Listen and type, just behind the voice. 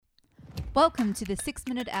Welcome to the 6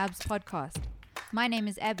 Minute Abs podcast. My name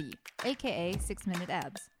is Abby, aka 6 Minute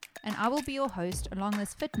Abs, and I will be your host along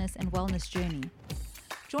this fitness and wellness journey.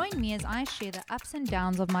 Join me as I share the ups and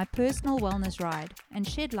downs of my personal wellness ride and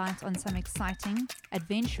shed light on some exciting,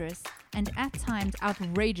 adventurous, and at times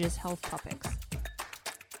outrageous health topics.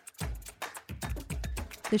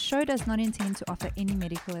 The show does not intend to offer any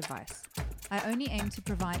medical advice. I only aim to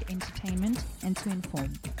provide entertainment and to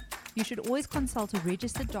inform. You should always consult a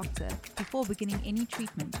registered doctor before beginning any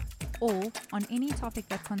treatment or on any topic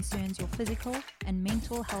that concerns your physical and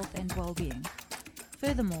mental health and well-being.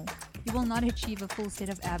 Furthermore, you will not achieve a full set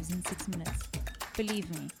of abs in 6 minutes. Believe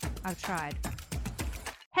me, I've tried.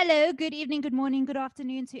 Hello, good evening, good morning, good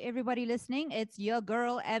afternoon to everybody listening. It's your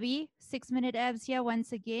girl, Abby, 6 Minute Abs here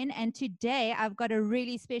once again. And today I've got a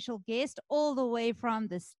really special guest all the way from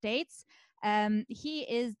the States. He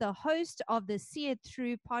is the host of the See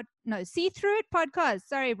Through It podcast.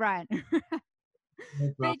 Sorry, Brian.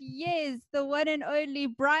 But yes, the one and only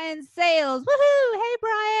Brian Sales. Woohoo! Hey,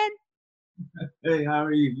 Brian. Hey, how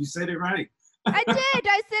are you? You said it right. I did.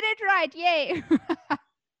 I said it right. Yay.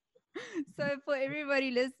 So for everybody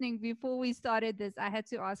listening, before we started this, I had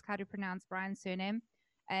to ask how to pronounce Brian's surname.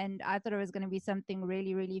 And I thought it was going to be something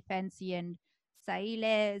really, really fancy and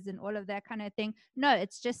Sailes and all of that kind of thing. No,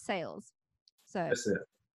 it's just Sales. So That's it.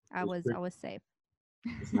 I was safe.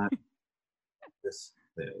 It's not this.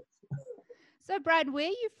 So Brian, where are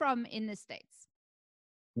you from in the States?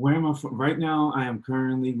 Where am I from? Right now, I am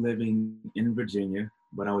currently living in Virginia,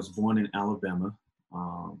 but I was born in Alabama.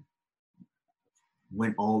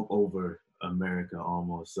 Went all over America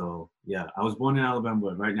almost. So yeah, I was born in Alabama,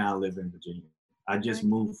 but right now I live in Virginia. I just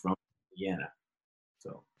moved from Vienna.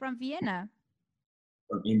 So From Vienna?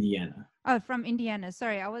 From Indiana. Oh, from Indiana.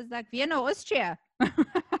 Sorry, I was like Vienna, Austria.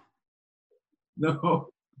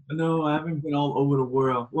 No, I haven't been all over the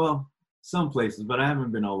world. Well, some places, but I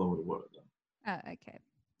haven't been all over the world though. Oh, okay.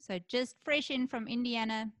 So just fresh in from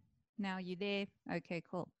Indiana. Now you're there. Okay,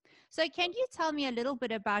 cool. So can you tell me a little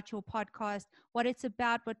bit about your podcast, what it's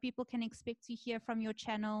about, what people can expect to hear from your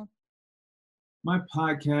channel? My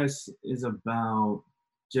podcast is about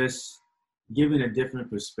just giving a different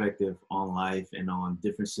perspective on life and on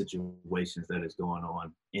different situations that is going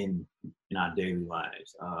on in our daily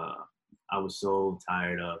lives. I was so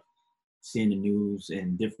tired of seeing the news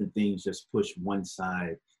and different things just push one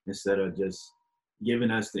side instead of just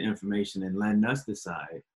giving us the information and letting us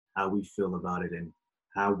decide how we feel about it and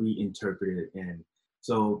how we interpret it. And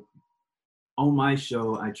so on my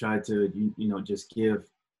show, I try to, just give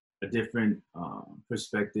a different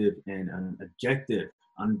perspective and an objective,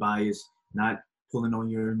 unbiased, not pulling on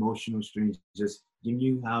your emotional strings, just giving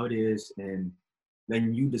you how it is and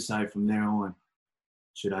letting you decide from there on.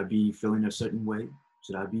 Should I be feeling a certain way?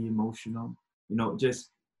 Should I be emotional?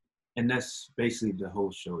 And that's basically the whole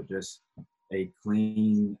show, just a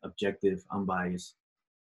clean, objective, unbiased.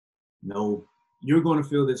 No, you're going to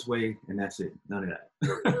feel this way, and that's it. None of that.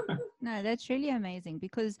 No, that's really amazing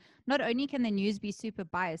because not only can the news be super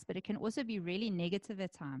biased, but it can also be really negative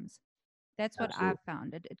at times. That's what Absolutely. I've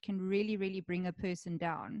found. It can really, really bring a person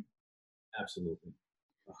down. Absolutely.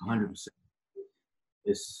 100%.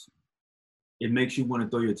 It makes you want to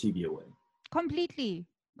throw your TV away. Completely.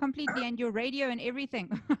 And your radio and everything.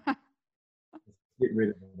 Get rid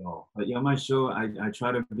of it all. But yeah, my show, I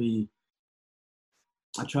try to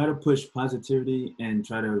push positivity and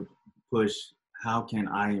try to push how can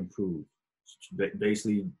I improve.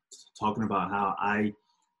 Basically talking about how I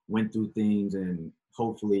went through things and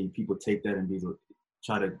hopefully people take that and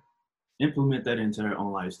try to implement that into their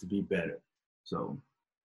own lives to be better. So.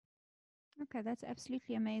 Okay, that's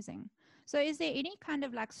absolutely amazing. So is there any kind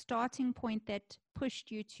of like starting point that pushed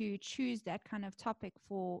you to choose that kind of topic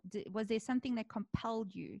was there something that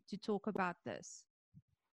compelled you to talk about this?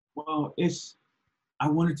 Well, I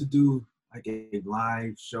wanted to do like a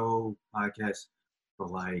live show podcast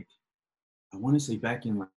for I want to say back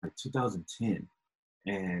in like 2010.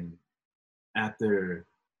 And after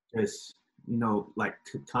just,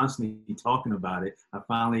 constantly talking about it, I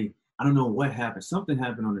don't know what happened. Something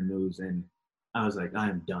happened on the news and I was like, I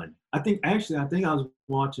am done. I think I was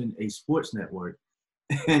watching a sports network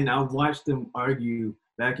and I watched them argue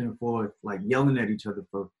back and forth, like yelling at each other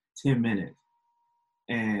for 10 minutes.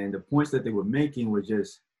 And the points that they were making were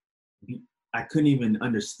just, I couldn't even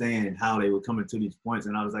understand how they were coming to these points.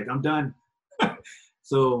 And I was like, I'm done.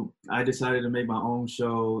 So I decided to make my own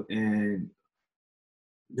show and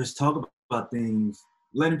just talk about things,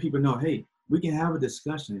 letting people know, hey, we can have a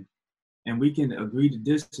discussion and we can agree to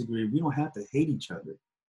disagree. We don't have to hate each other.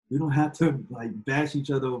 We don't have to bash each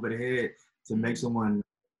other over the head to make someone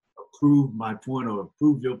prove my point or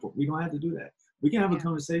prove your point. We don't have to do that. We can have a Yeah.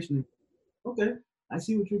 conversation. Okay, I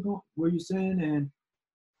see where you're saying, and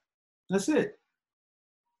that's it.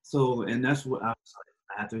 So, and that's what I was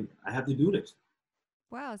like. I have to do this.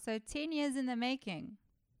 Wow. So 10 years in the making.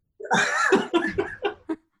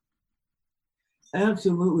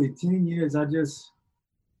 Absolutely, 10 years.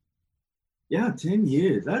 Yeah, 10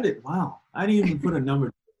 years. Wow. I didn't even put a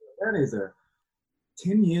number. That is a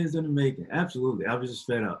 10 years in the making. Absolutely, I was just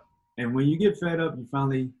fed up. And when you get fed up, you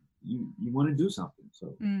finally you want to do something. So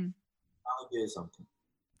Mm. I did something.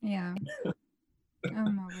 Yeah.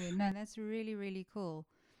 Oh my word. No, that's really, really cool.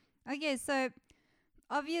 Okay, so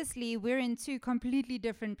obviously we're in two completely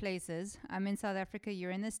different places. I'm in South Africa,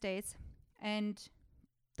 you're in the States. And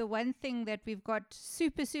the one thing that we've got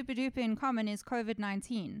super, super duper in common is COVID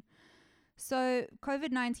 19. So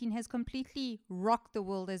COVID 19 has completely rocked the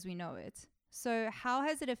world as we know it. So, how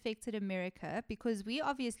has it affected America? Because we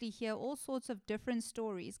obviously hear all sorts of different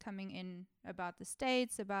stories coming in about the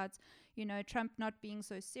States, about, Trump not being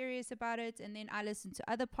so serious about it. And then I listen to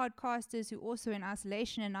other podcasters who are also in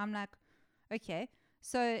isolation, and I'm like, okay,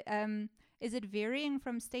 so is it varying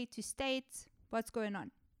from state to state? What's going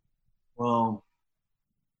on? Well,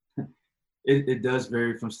 it does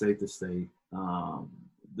vary from state to state.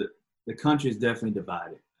 The the country is definitely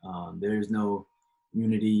divided. There's no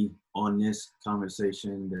unity on this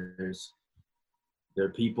conversation. There are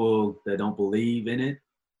people that don't believe in it.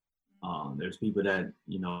 There's people that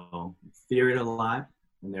fear it a lot,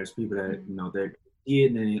 and there's people that that see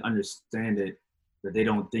it and they understand it, but they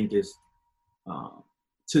don't think it's uh,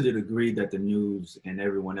 to the degree that the news and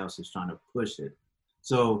everyone else is trying to push it.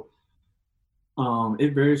 So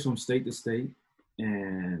it varies from state to state,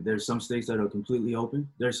 and there's some states that are completely open.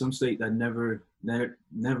 There's some states that never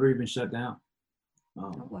even shut down.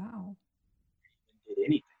 Oh, wow. Did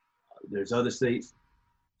anything. There's other states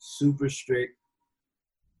super strict.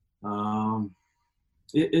 Um,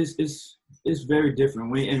 it's very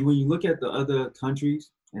different. When you look at the other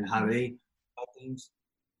countries and how they do things,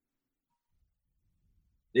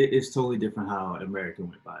 it's totally different how America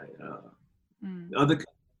went by it. The other countries,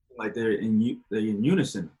 like they're in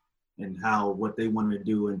unison in how what they want to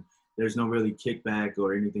do, and there's no really kickback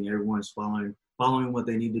or anything. Everyone's following what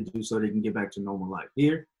they need to do so they can get back to normal life.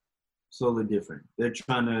 Here, it's totally different. They're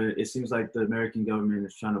trying to. It seems like the American government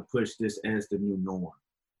is trying to push this as the new norm.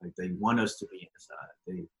 Like they want us to be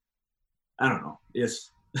inside. I don't know.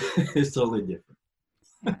 It's it's totally different.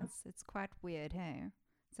 Yeah, it's quite weird, hey?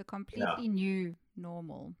 It's a Yeah. completely new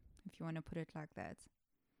normal, if you want to put it like that.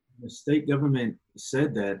 The state government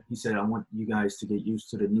said that. He said, I want you guys to get used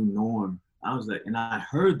to the new norm. I was like, and I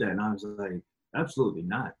heard that and I was like, absolutely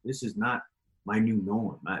not. This is not my new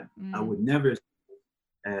norm. I would never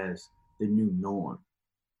as the new norm.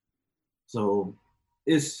 So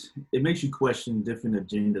it makes you question different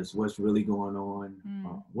agendas, what's really going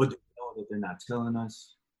on, what do we know that they're not telling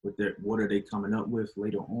us, what are they coming up with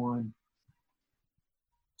later on.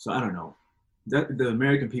 So I don't know. The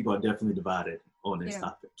American people are definitely divided on this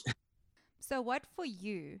topic. So what for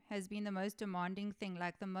you has been the most demanding thing,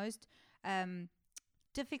 like the most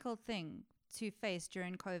difficult thing to face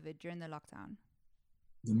during COVID, during the lockdown?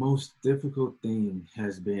 The most difficult thing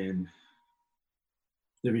has been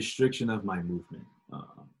the restriction of my movement.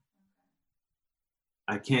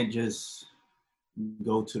 I can't just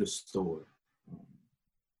go to the store.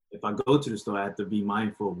 If I go to the store, I have to be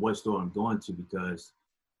mindful of what store I'm going to because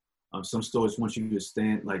some stores want you to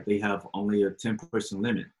stand, like they have only a 10-person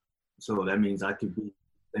limit. So that means I could be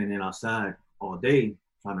standing outside all day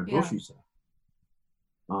trying to grocery shop.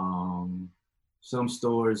 Some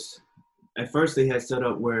stores, at first they had set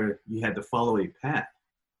up where you had to follow a path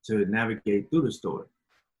to navigate through the store.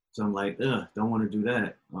 So I'm like, don't want to do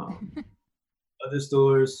that. Other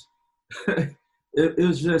stores, it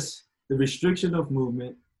was just the restriction of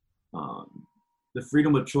movement, the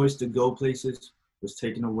freedom of choice to go places was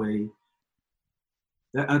taken away.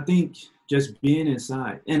 That I think just being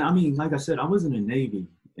inside, and I mean, like I said, I was in the Navy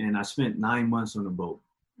and I spent 9 months on a boat.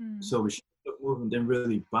 So restriction of movement didn't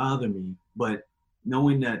really bother me, but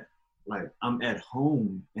knowing that like I'm at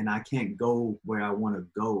home and I can't go where I want to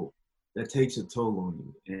go, that takes a toll on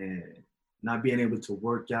me. And not being able to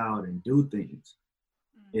work out and do things,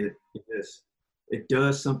 it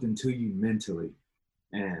does something to you mentally.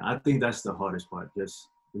 And I think that's the hardest part, just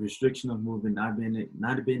the restriction of movement, not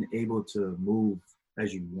being able to move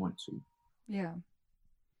as you want to. Yeah.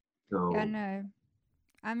 So Yeah, no.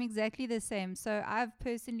 I'm exactly the same. So I've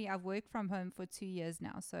worked from home for 2 years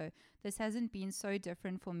now. So this hasn't been so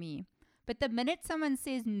different for me. But the minute someone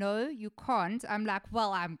says, no, you can't, I'm like,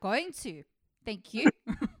 well, I'm going to. Thank you.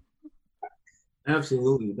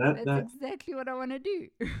 Absolutely. That's exactly what I want to do.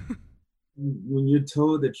 When you're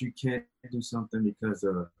told that you can't do something because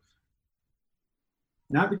of,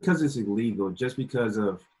 not because it's illegal, just because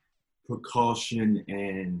of precaution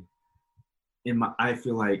and I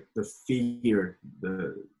feel like the fear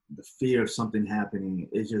of something happening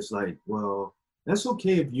is just like, well, that's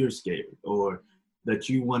okay if you're scared or that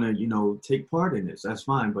you want to, take part in this. That's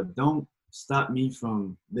fine, but don't stop me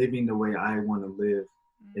from living the way I want to live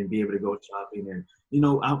and be able to go shopping. And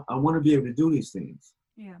I want to be able to do these things.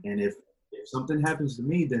 Yeah. And if something happens to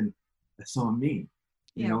me, then that's on me.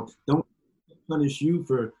 Yeah. Don't punish you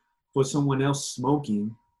for someone else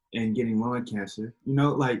smoking and getting lung cancer.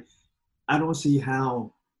 Like I don't see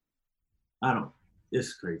how. I don't.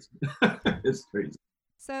 It's crazy. It's crazy.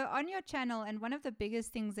 So on your channel, and one of the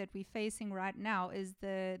biggest things that we're facing right now is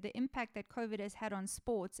the impact that COVID has had on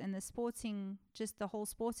sports and the sporting, just the whole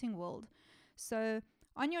sporting world. So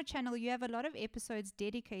on your channel, you have a lot of episodes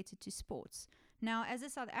dedicated to sports. Now, as a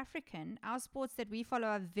South African, our sports that we follow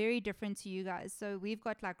are very different to you guys. So we've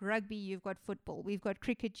got like rugby, you've got football, we've got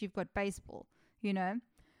cricket, you've got baseball, you know.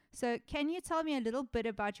 So can you tell me a little bit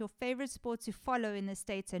about your favorite sport to follow in the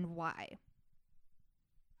States and why?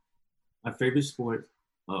 My favorite sport.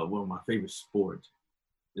 My favorite sport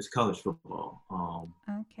is college football.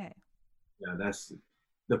 Okay. Yeah, that's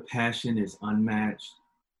the passion is unmatched.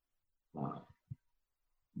 Uh,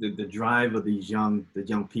 the drive of the young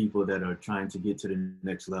people that are trying to get to the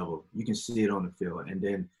next level. You can see it on the field, and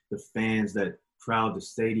then the fans that crowd the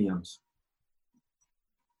stadiums.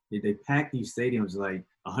 They pack these stadiums like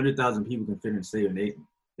 100,000 people can fit in a stadium.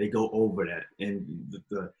 They go over that, and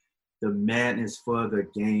the madness for the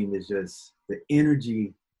game is just the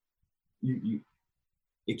energy. You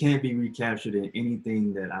it can't be recaptured in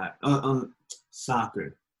anything that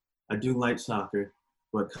soccer. I do like soccer,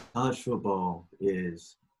 but college football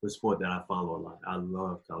is the sport that I follow a lot. I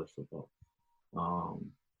love college football.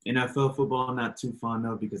 Um, NFL football, I'm not too fond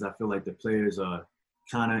of because I feel like the players are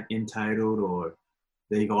kind of entitled or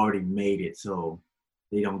they've already made it, so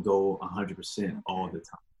they don't go 100% all the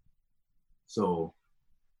time. So,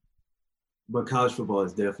 but college football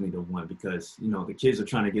is definitely the one because the kids are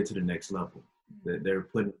trying to get to the next level. They're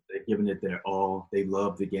giving it their all. They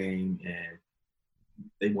love the game and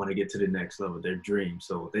they want to get to the next level, their dream.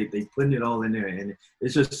 So they putting it all in there, and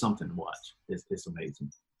it's just something to watch. It's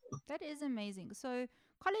amazing. That is amazing. So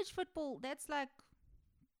college football, that's like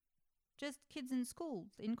just kids in school,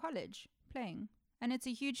 in college, playing. And it's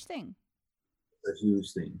a huge thing. It's a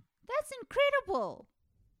huge thing. That's incredible.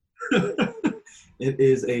 It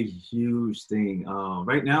is a huge thing.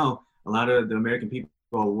 Right now, a lot of the American people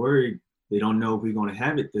are worried. They don't know if we're going to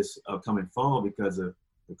have it this upcoming fall because of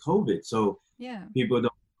the COVID. So Yeah. people don't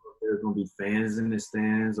know if there's going to be fans in the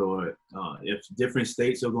stands or if different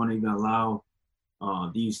states are going to even allow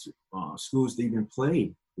these schools to even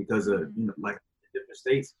play because of like different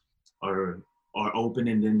states are open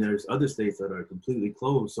and then there's other states that are completely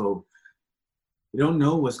closed. So we don't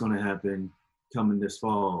know what's going to happen coming this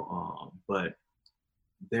fall, but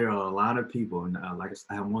there are a lot of people, and like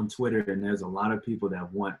I'm on Twitter, and there's a lot of people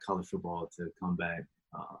that want college football to come back.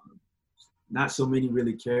 Not so many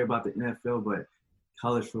really care about the NFL, but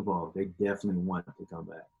college football, they definitely want to come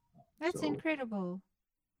back. That's So incredible.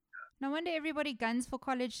 No wonder everybody guns for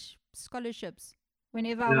college scholarships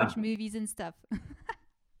whenever I yeah, watch movies and stuff.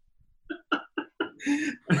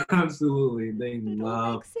 absolutely, they It all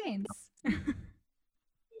love. makes sense.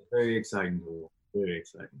 Very exciting, very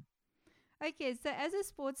exciting. Okay, so as a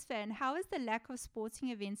sports fan, how has the lack of sporting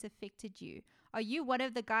events affected you? Are you one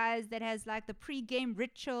of the guys that has like the pre-game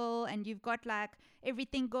ritual and you've got like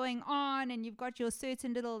everything going on and you've got your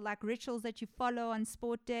certain little like rituals that you follow on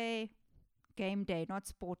sport day? Game day, not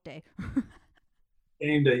sport day.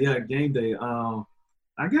 Game day, yeah, game day.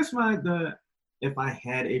 I guess if I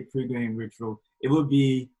had a pregame ritual, it would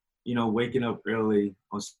be waking up early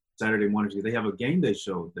on Saturday mornings. They have a game day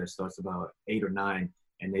show that starts about 8 or 9,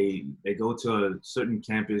 and they go to a certain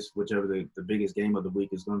campus, whichever the biggest game of the week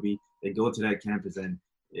is going to be. They go to that campus, and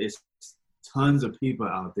it's tons of people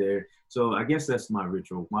out there. So I guess that's my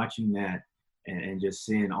ritual, watching that and just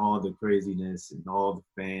seeing all the craziness and all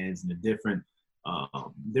the fans and the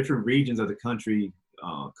different regions of the country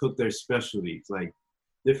cook their specialties. Like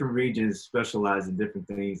different regions specialize in different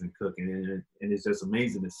things and cooking, and it's just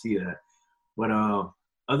amazing to see that. But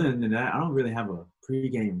other than that, I don't really have a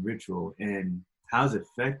pregame ritual. And how's it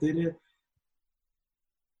affected it?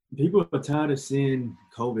 People are tired of seeing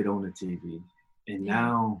COVID on the TV, and Yeah.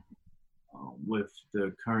 now with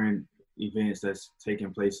the current events that's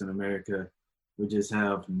taking place in America, we just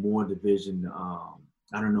have more division.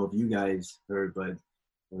 I don't know if you guys heard, but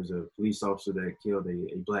there was a police officer that killed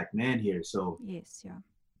a black man here. So Yes, yeah.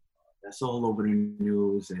 that's all over the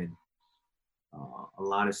news, and a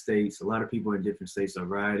lot of states, a lot of people in different states are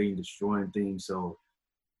rioting, destroying things. So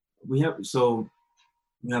we have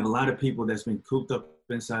a lot of people that's been cooped up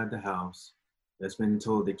inside the house, that's been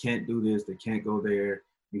told they can't do this, they can't go there,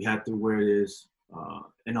 you have to wear this,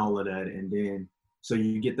 and all of that. And then, so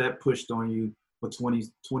you get that pushed on you for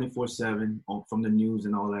 24/7 from the news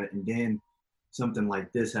and all that. And then something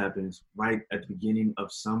like this happens right at the beginning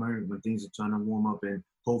of summer when things are trying to warm up and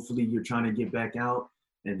hopefully you're trying to get back out.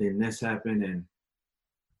 And then this happened. And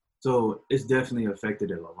so it's definitely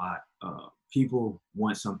affected it a lot. People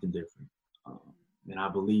want something different. And I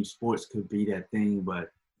believe sports could be that thing,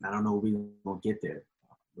 but I don't know if we're going to get there.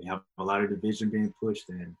 We have a lot of division being pushed,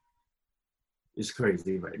 and it's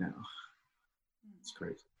crazy right now. It's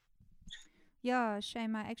crazy. Yeah,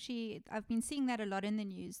 shame. I've been seeing that a lot in the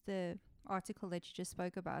news, the article that you just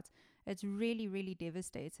spoke about. It's really, really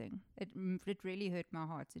devastating. It really hurt my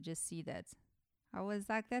heart to just see that. I was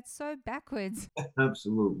like, that's so backwards.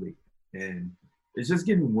 Absolutely. And it's just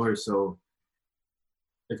getting worse. So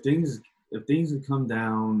if things would calm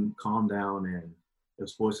down, and if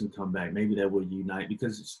sports can come back, maybe that would unite,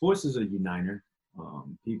 because sports is a uniter.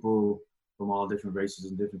 People from all different races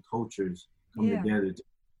and different cultures come Yeah. together to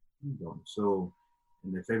them. So,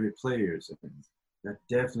 and their favorite players, and that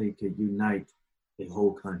definitely could unite a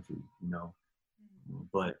whole country, you know.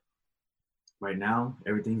 But right now,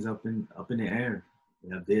 everything's up in the air. We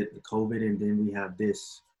have the COVID, and then we have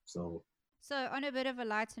this. So So, on a bit of a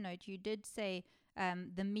lighter note, you did say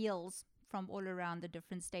the meals from all around the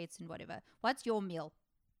different states and whatever. What's your meal?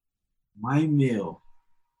 my meal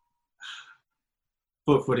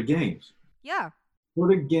for the games. Yeah. For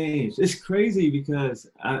the games, it's crazy because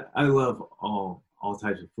I love all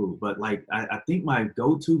types of food, but like I think my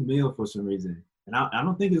go-to meal for some reason, and I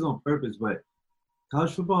don't think it's on purpose, but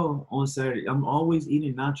college football on Saturday, I'm always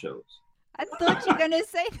eating nachos. I thought you were going to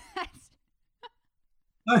say that.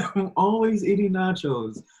 I'm always eating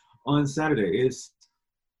nachos on Saturday. It's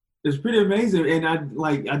pretty amazing, and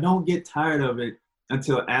I don't get tired of it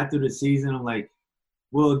until after the season. I'm like,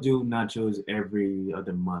 we'll do nachos every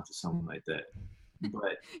other month or something like that.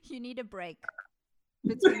 But You need a break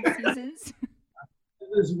between seasons.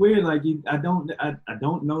 it's weird. Like I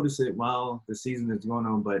don't notice it while the season is going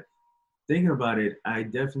on, but thinking about it, I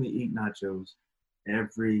definitely eat nachos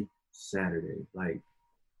every Saturday. Like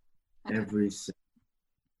every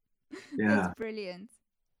yeah. That's brilliant.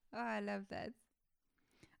 Oh, I love that.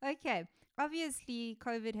 Okay. Obviously,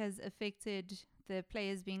 COVID has affected the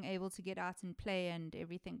players being able to get out and play and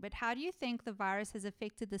everything. But how do you think the virus has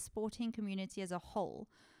affected the sporting community as a whole?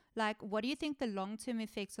 Like, what do you think the long-term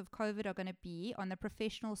effects of COVID are going to be on the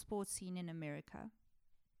professional sports scene in America?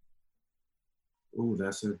 Oh,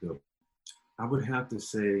 that's a good. I would have to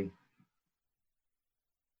say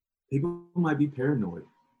people might be paranoid.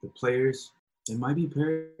 The players, they might be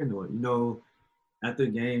paranoid. You know, after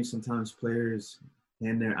games, sometimes players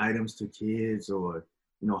hand their items to kids, or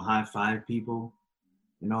high five people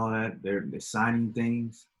and all that. They're signing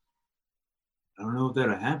things. I don't know if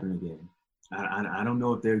that'll happen again. I don't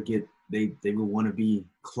know if they will want to be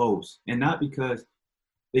close, and not because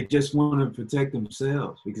they just want to protect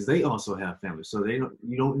themselves, because they also have families. So you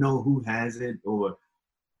don't know who has it, or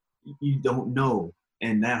you don't know.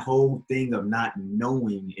 And that whole thing of not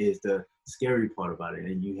knowing is the scary part about it.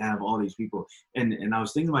 And you have all these people. And I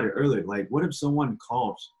was thinking about it earlier. Like, what if someone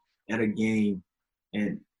coughs at a game,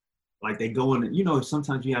 and like they go in,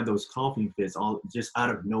 sometimes you have those coughing fits all just out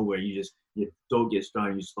of nowhere. Your throat gets dry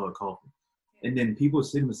and you start coughing. And then people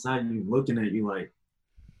sitting beside you looking at you like,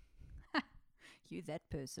 You, that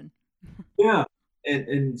person. yeah.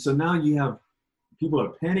 And so now you have people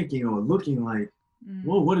are panicking or looking like,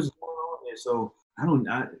 whoa, what is going on here? So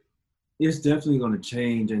it's definitely going to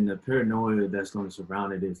change, and the paranoia that's going to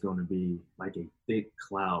surround it is going to be like a thick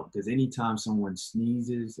cloud. Because anytime someone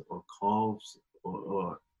sneezes or coughs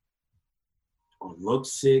or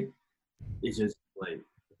looks sick, it's just like,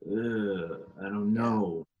 I don't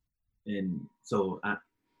know. And so I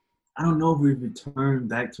don't know if we return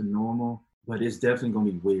back to normal, but it's definitely going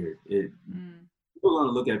to be weird. People are going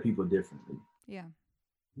to look at people differently. Yeah.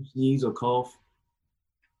 You sneeze or cough,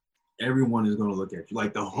 everyone is going to look at you.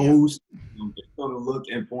 Like the host is going to look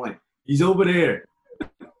and point. He's over there.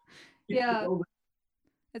 Yeah.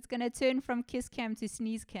 It's going to turn from kiss cam to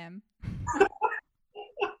sneeze cam.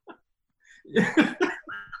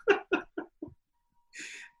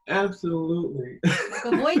 Absolutely.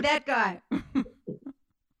 Avoid that guy.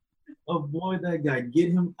 Avoid that guy.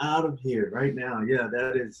 Get him out of here right now. Yeah,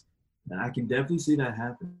 that is. I can definitely see that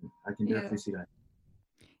happen. I can definitely see that.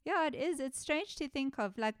 Yeah, it is. It's strange to think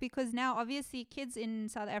of, like, because now obviously kids in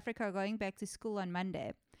South Africa are going back to school on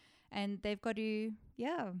Monday, and they've got to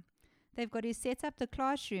set up the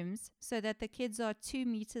classrooms so that the kids are 2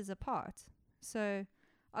 meters apart. So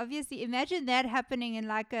obviously, imagine that happening in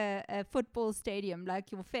like a football stadium,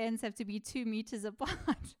 like your fans have to be 2 meters apart.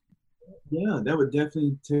 Yeah, that would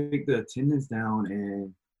definitely take the attendance down.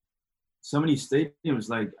 And some of these stadiums,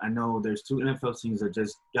 like I know there's two NFL teams that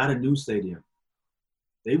just got a new stadium.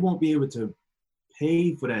 They won't be able to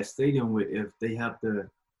pay for that stadium if they have to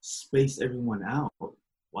space everyone out.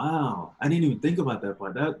 Wow, I didn't even think about that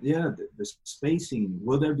part. That yeah, the spacing.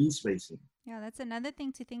 Will there be spacing? Yeah, that's another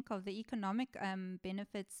thing to think of, the economic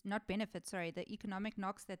benefits, not benefits, sorry, the economic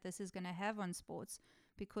knocks that this is going to have on sports.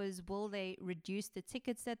 Because will they reduce the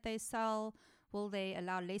tickets that they sell? Will they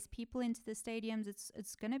allow less people into the stadiums?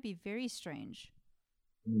 It's going to be very strange.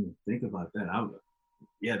 Think about that.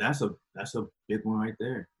 Yeah, that's a big one right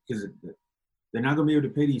there because they're not gonna be able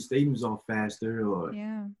to pay these stadiums off faster, or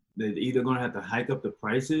Yeah. they're either gonna have to hike up the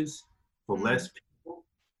prices for Mm. less people.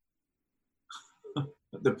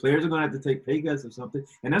 The players are gonna have to take pay cuts or something,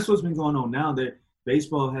 and that's what's been going on now. That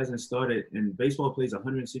baseball hasn't started, and baseball plays a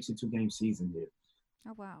 162 game season here.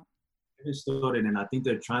 Oh, wow. It started, and I think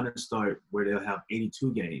they're trying to start where they'll have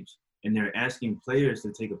 82 games, and they're asking players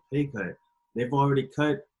to take a pay cut. They've already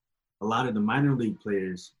cut a lot of the minor league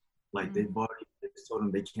players. Like Mm. they've already told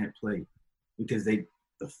them they can't play because the,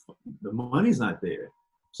 the money's not there.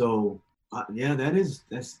 So yeah,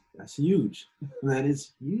 that's huge. That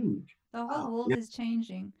is huge. The whole Wow. world Yeah. is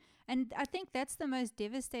changing. And I think that's the most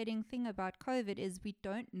devastating thing about COVID is we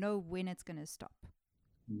don't know when it's going to stop.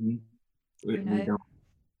 Mm-hmm. You We know, don't,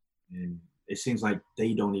 and it seems like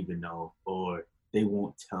they don't even know, or they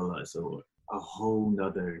won't tell us, or a whole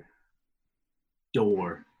nother yeah,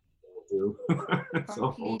 door. So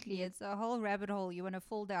completely. It's a whole rabbit hole you want to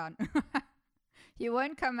fall down. You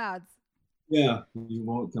won't come out. yeah, you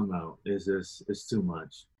won't come out. It's too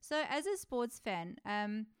much. So, as a sports fan,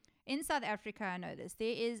 in South Africa, I know this,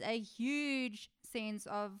 there is a huge sense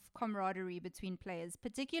of camaraderie between players,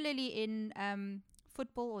 particularly in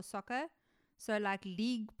football or soccer. So, like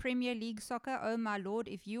Premier League soccer, oh my lord,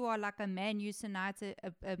 if you are like a Man United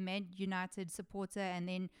supporter, and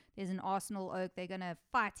then there's an Arsenal Oak, they're going to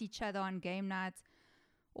fight each other on game night.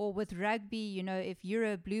 Or with rugby, if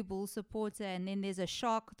you're a Blue Bull supporter and then there's a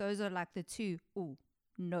Shark, those are like the two. Ooh,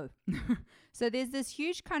 no. So there's this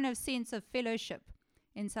huge kind of sense of fellowship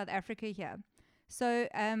in South Africa here. So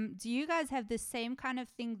do you guys have the same kind of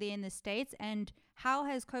thing there in the States? And how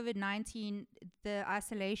has COVID-19, the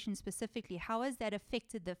isolation specifically, how has that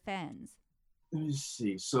affected the fans? Let me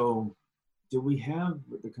see. So, do we have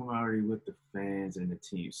the camaraderie with the fans and the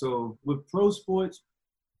team? So, with pro sports,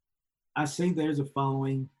 I say there's a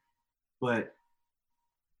following, but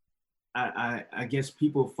I guess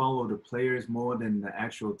people follow the players more than the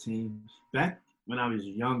actual team. Back when I was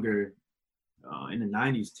younger, in the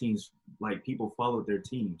 90s, teams, like people followed their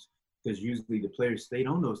teams because usually the players stayed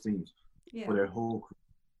on those teams for Yeah. their whole career.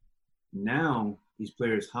 Now, these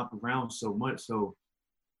players hop around so much. So,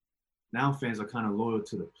 now fans are kind of loyal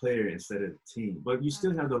to the player instead of the team. But you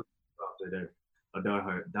still have Okay. those out there that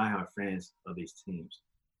are diehard fans of these teams,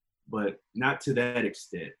 but not to that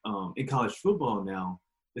extent. In college football now,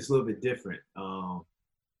 it's a little bit different.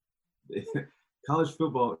 College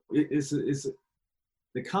football, it's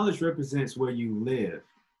the college represents where you live,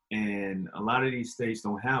 and a lot of these states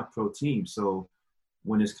don't have pro teams. So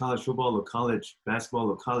when it's college football or college basketball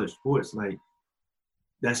or college sports, like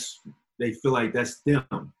that's they feel like that's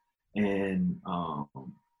them, and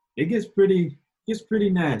it gets pretty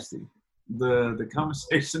nasty. The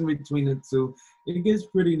conversation between the two, it gets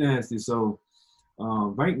pretty nasty. So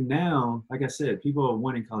right now, like I said, people are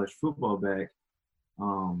wanting college football back.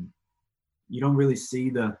 Um, you don't really see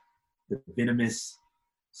the venomous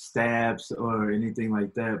stabs or anything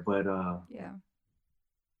like that, but Yeah.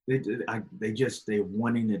 they're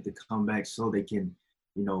wanting it to come back so they can,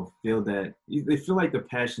 feel that they feel like the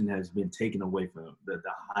passion has been taken away from them, the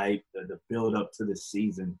hype, the build up to the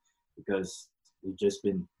season, because they've just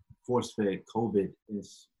been force fed COVID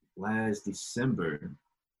since last December.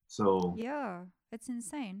 So Yeah. It's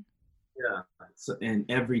insane. yeah, so and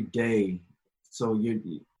every day, so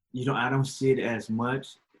I don't see it as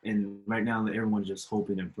much, and right now everyone's just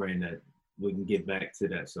hoping and praying that we can get back to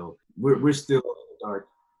that. So we're Mm. still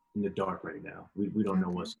in the dark right now. We don't know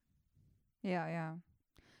Okay. what's. Yeah. Yeah.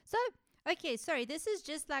 So, okay, sorry, this is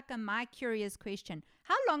just like a my curious question.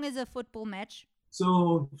 How long is a football match?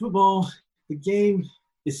 So football, the game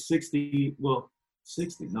is 60. Well,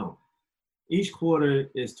 60. No, each quarter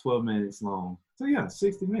is 12 minutes long. So yeah,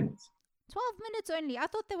 60 minutes. 12 minutes only. I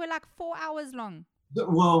thought they were like 4 hours long.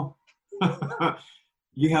 Well,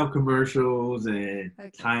 you have commercials and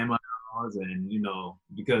Okay. timeouts, and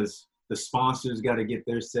because the sponsors got to get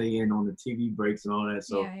their say in on the TV breaks and all that.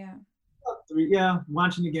 So Yeah.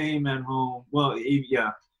 watching the game at home. Well,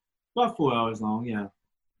 yeah, about 4 hours long. Yeah.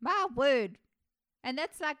 My word. And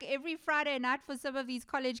that's like every Friday night for some of these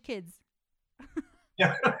college kids.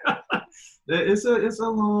 Yeah. It's a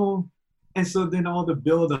long, and so then all the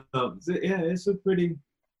build up. Yeah, it's a pretty.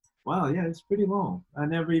 Wow, yeah, it's pretty long. I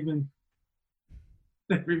never even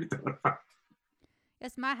thought about.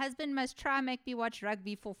 Yes, my husband must try and make me watch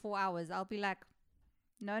rugby for 4 hours. I'll be like,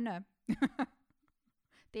 no.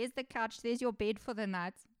 There's the couch. There's your bed for the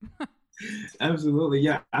night. Absolutely,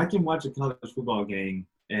 yeah. I can watch a college football game,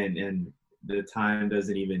 and the time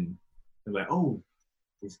doesn't even. I'm like, oh,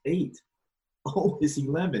 it's 8. Oh, it's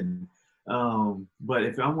 11. But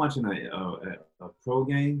if I'm watching a pro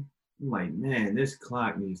game, I'm like, man, this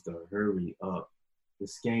clock needs to hurry up.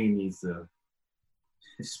 This game needs to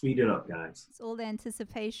speed it up, guys. It's all the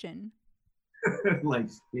anticipation. Like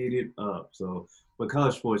speed it up. So, but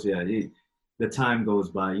college sports, yeah, the time goes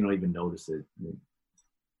by, you don't even notice it. You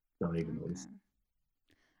don't even notice.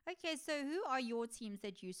 Okay, so who are your teams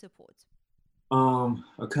that you support?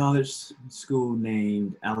 A college school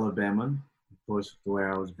named Alabama, of course,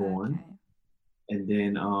 where I was born, Okay. and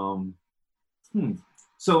then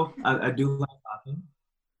so I do like hockey.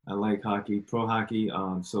 I like hockey, pro hockey.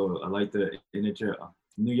 So I like the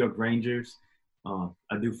New York Rangers.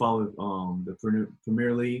 I do follow the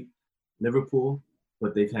Premier League, Liverpool,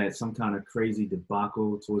 but they've had some kind of crazy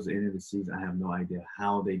debacle towards the end of the season. I have no idea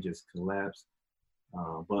how they just collapsed.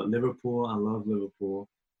 But Liverpool, I love Liverpool.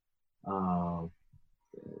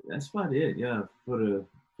 That's about it. Yeah, for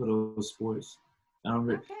those sports.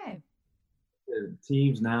 Okay.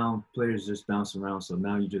 Teams now, players just bounce around. So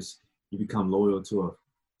now you become loyal to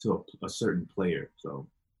a certain player. So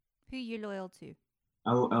Who you loyal to?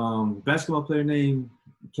 Basketball player named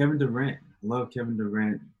Kevin Durant. I love Kevin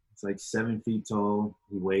Durant. He's like 7 feet tall.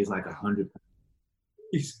 He weighs like 100 pounds.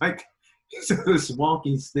 He's like this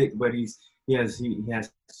walking stick, but he has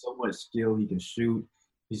so much skill. He can shoot.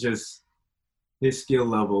 He's just his skill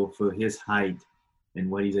level for his height and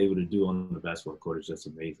what he's able to do on the basketball court is just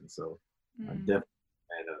amazing. So I'm definitely a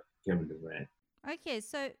fan of Kevin Durant. Okay,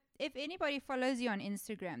 so if anybody follows you on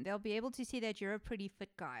Instagram, they'll be able to see that you're a pretty fit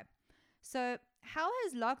guy. So how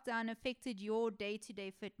has lockdown affected your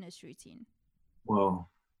day-to-day fitness routine? Well,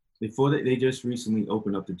 before they just recently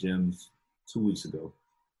opened up the gyms 2 weeks ago,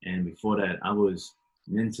 and before that, I was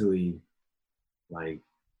mentally like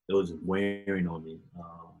it was wearing on me.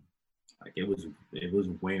 Like it was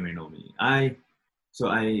wearing on me. I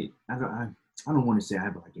don't want to say I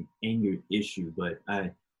have like an anger issue, but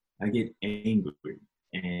I get angry,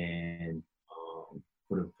 and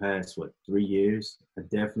for the past 3 years, I've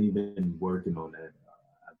definitely been working on that.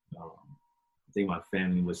 I think my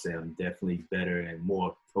family would say I'm definitely better and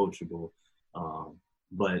more approachable.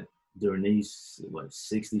 But during these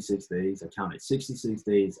 66 days, I counted 66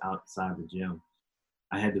 days outside the gym.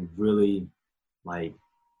 I had to really like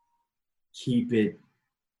keep it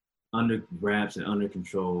under wraps and under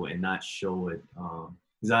control and not show it.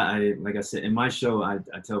 Because I like I said in my show, I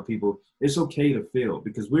tell people it's okay to feel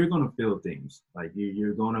because we're gonna feel things. Like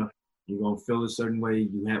you're gonna feel a certain way.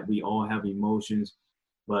 We all have emotions,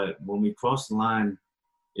 but when we cross the line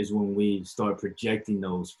is when we start projecting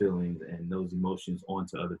those feelings and those emotions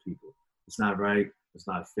onto other people. It's not right. It's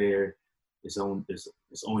not fair. It's on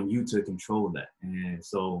you to control that. And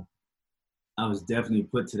so I was definitely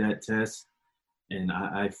put to that test, and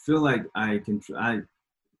I feel like I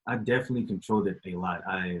definitely controlled it a lot.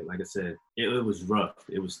 Like I said, it was rough.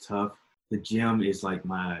 It was tough. The gym is like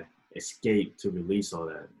my escape to release all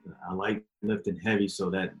that. I like lifting heavy, so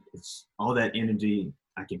that it's all that energy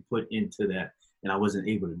I can put into that, and I wasn't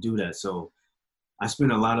able to do that. So I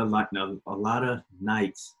spent a lot of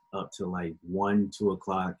nights up to like 1, 2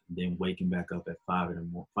 o'clock, and then waking back up at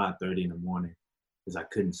 5:30 in the morning because I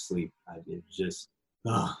couldn't sleep. It just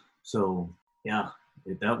so yeah,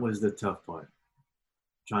 that was the tough part.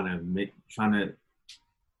 Trying to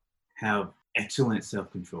have excellent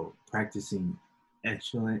self-control, practicing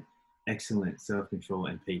excellent self-control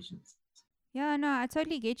and patience. Yeah, no, I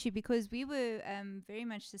totally get you because we were very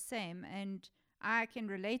much the same. And I can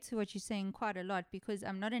relate to what you're saying quite a lot because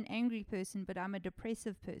I'm not an angry person, but I'm a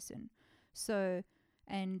depressive person. So,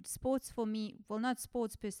 and sports for me, well, not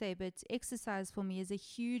sports per se, but exercise for me is a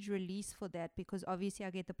huge release for that because obviously I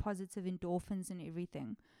get the positive endorphins and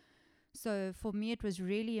everything. So for me, it was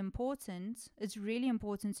really important. It's really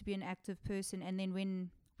important to be an active person. And then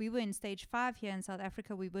when we were in stage 5 here in South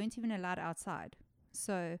Africa. We weren't even allowed outside.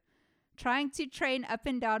 So trying to train up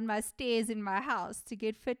and down my stairs in my house to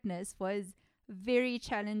get fitness was very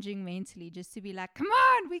challenging mentally, just to be like, come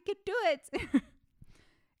on, we could do it.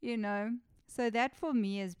 You know, so that for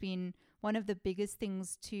me has been one of the biggest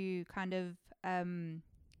things to kind of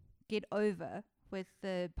get over with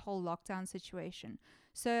the whole lockdown situation.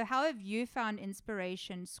 So how have you found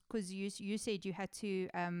inspirations? Because you said you had to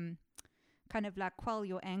kind of like quell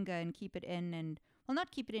your anger and keep it in, and well,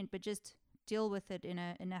 not keep it in, but just deal with it in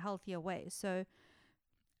a healthier way. So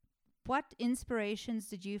what inspirations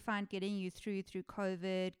did you find getting you through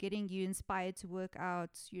COVID, getting you inspired to work out,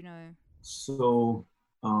 you know? So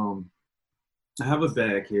I have a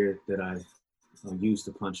bag here that I use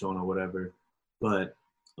to punch on or whatever, but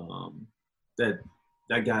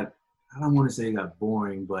that got, I don't want to say it got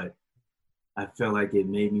boring, but I felt like it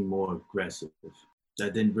made me more aggressive.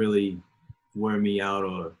 That didn't really wear me out,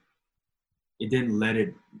 or it didn't let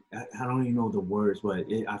it, I don't even know the words, but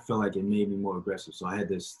I felt like it made me more aggressive. So I had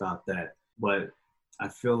to stop that. But I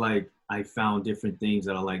feel like I found different things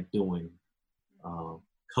that I like doing.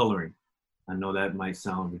 Coloring. I know that might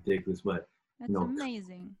sound ridiculous, but that's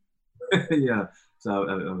amazing. Yeah. So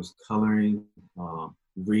I was coloring,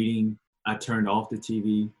 reading. I turned off the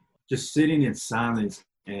TV, just sitting in silence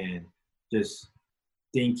and just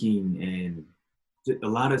thinking, and a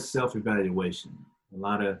lot of self-evaluation, a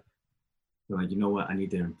lot of like, you know what, I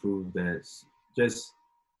need to improve that. Just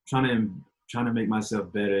trying to make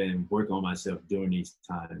myself better and work on myself during these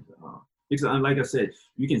times. Because like I said,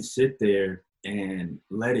 you can sit there and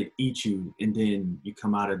let it eat you, and then you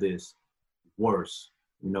come out of this worse,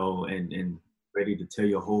 you know, and ready to tear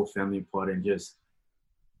your whole family apart and just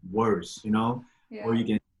worse, you know. Yeah. Or you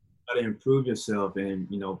can try to improve yourself and,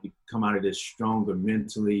 you know, come out of this stronger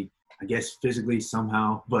mentally, I guess physically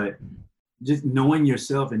somehow, but just knowing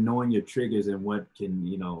yourself and knowing your triggers and what can,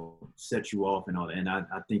 you know, set you off and all that. And I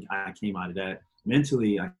think I came out of that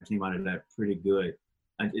mentally. I came out of that pretty good.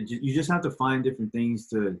 You just have to find different things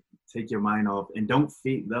to take your mind off, and don't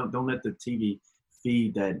let the TV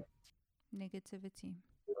feed that negativity,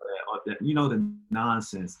 you know, the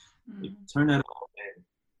nonsense. Turn that off and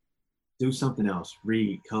do something else.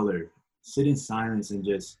 Read, color, sit in silence, and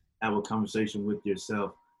just have a conversation with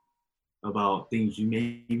yourself about things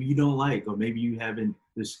maybe you don't like, or maybe you haven't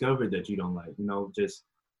discovered that you don't like. You know, just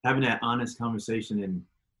having that honest conversation. And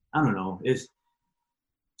I don't know, it's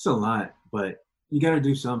a lot, but you got to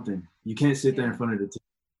do something. You can't sit there in front of the TV.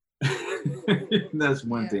 That's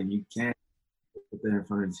one thing. You can't sit there in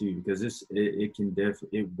front of the TV because it can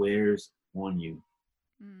definitely, it wears on you.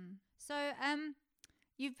 So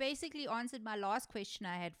you've basically answered my last question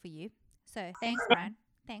I had for you. So thanks, Brian.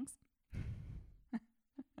 Thanks.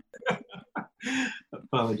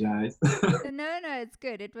 Apologize. No, it's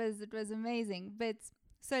good. It was amazing. But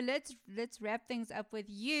so let's wrap things up with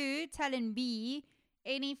you telling me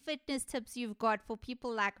any fitness tips you've got for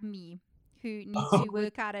people like me who need to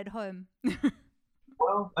work out at home.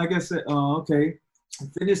 Well, like I said, okay,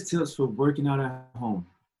 fitness tips for working out at home.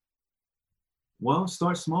 Well,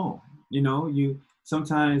 start small. You know,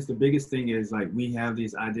 sometimes the biggest thing is like, we have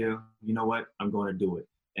this idea, you know what, I'm going to do it.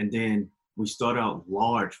 And then we start out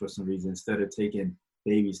large for some reason instead of taking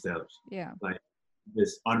baby steps. Yeah. Like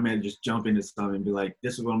just automatically just jump into something and be like,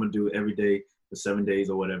 this is what I'm going to do every day for 7 days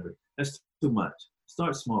or whatever. That's too much.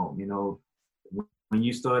 Start small. You know, when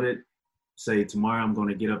you started, say tomorrow I'm going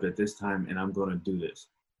to get up at this time and I'm going to do this.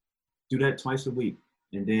 Do that twice a week.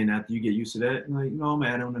 And then after you get used to that, like, you know, I'm going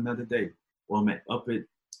to add on another day. Well, I'm up at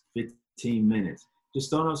 15 minutes. Just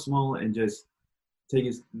start off small and just take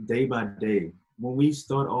it day by day. When we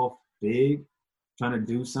start off big, trying to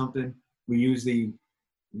do something, we usually,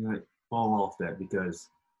 you know, fall off that because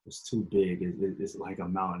it's too big. It's like a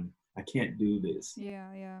mountain. I can't do this.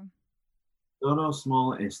 Yeah. Start off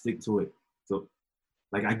small and stick to it. So,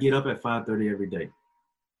 like, I get up at 5:30 every day.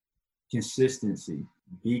 Consistency.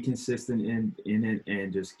 Be consistent in it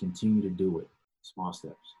and just continue to do it. Small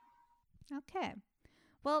steps. Okay.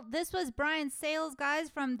 Well, this was Brian Sales, guys,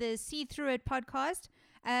 from the See Through It podcast.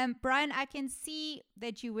 Brian, I can see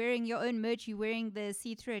that you're wearing your own merch. You're wearing the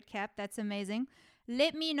See Through It cap. That's amazing.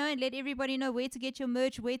 Let me know and let everybody know where to get your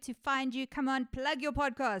merch, where to find you. Come on, plug your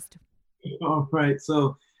podcast. All right.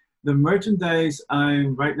 So the merchandise,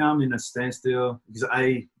 right now I'm in a standstill because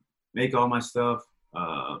I make all my stuff.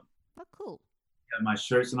 Oh, cool. Yeah, my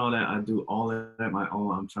shirts and all that. I do all that at my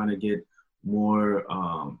own. I'm trying to get more,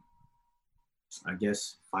 I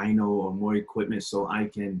guess, vinyl or more equipment so I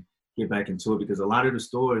can get back into it, because a lot of the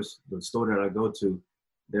store that I go to,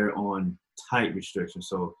 they're on tight restrictions.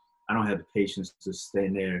 So I don't have the patience to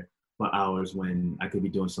stand there for hours when I could be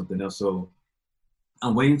doing something else. So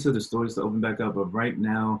I'm waiting till the stores to open back up. But right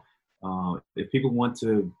now, if people want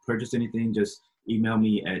to purchase anything, just email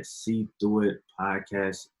me at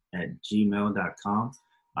seethroughitpodcast@gmail.com.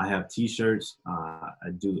 I have t-shirts. I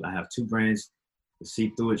have two brands, the See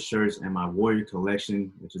Through It shirts and my Warrior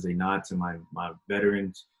collection, which is a nod to my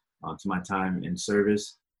veterans, to my time in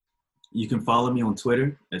service. You can follow me on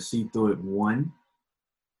Twitter at See Through It One.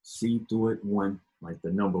 See Through It One, like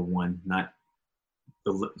the number one, not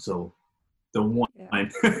the one. Yeah.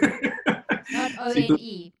 Not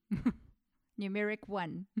ONE. Numeric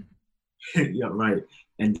 1. Yeah, right.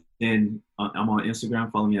 And then I'm on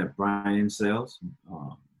Instagram. Follow me at Brian Sales.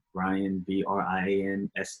 Brian,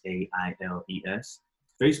 BrianSailes.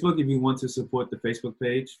 Facebook, if you want to support the Facebook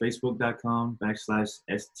page,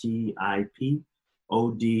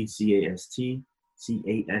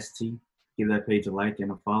 facebook.com/STIPODCAST. Give that page a like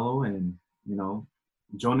and a follow, and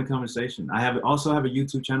join the conversation. I also have a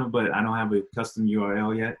YouTube channel, but I don't have a custom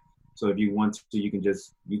URL yet. So if you want to, you can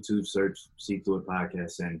just YouTube search See Through It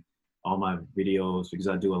Podcast and all my videos, because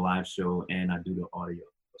I do a live show and I do the audio.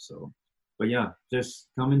 So, but yeah, just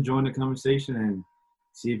come and join the conversation and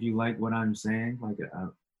see if you like what I'm saying. Like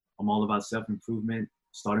I'm all about self-improvement,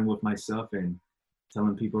 starting with myself and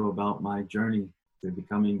telling people about my journey to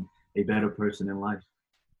becoming a better person in life.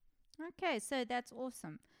 Okay, so that's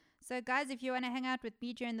awesome. So guys, if you want to hang out with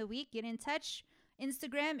me during the week, get in touch.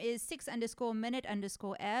 Instagram is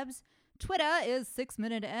 6_minute_abs. Twitter is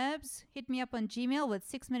 6minuteabs. Hit me up on Gmail with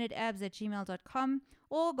 6minuteabs@gmail.com,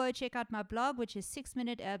 or go check out my blog, which is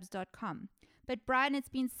 6minuteabs.com. But Brian, it's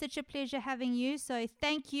been such a pleasure having you. So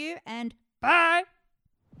thank you and bye.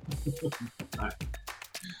 Bye.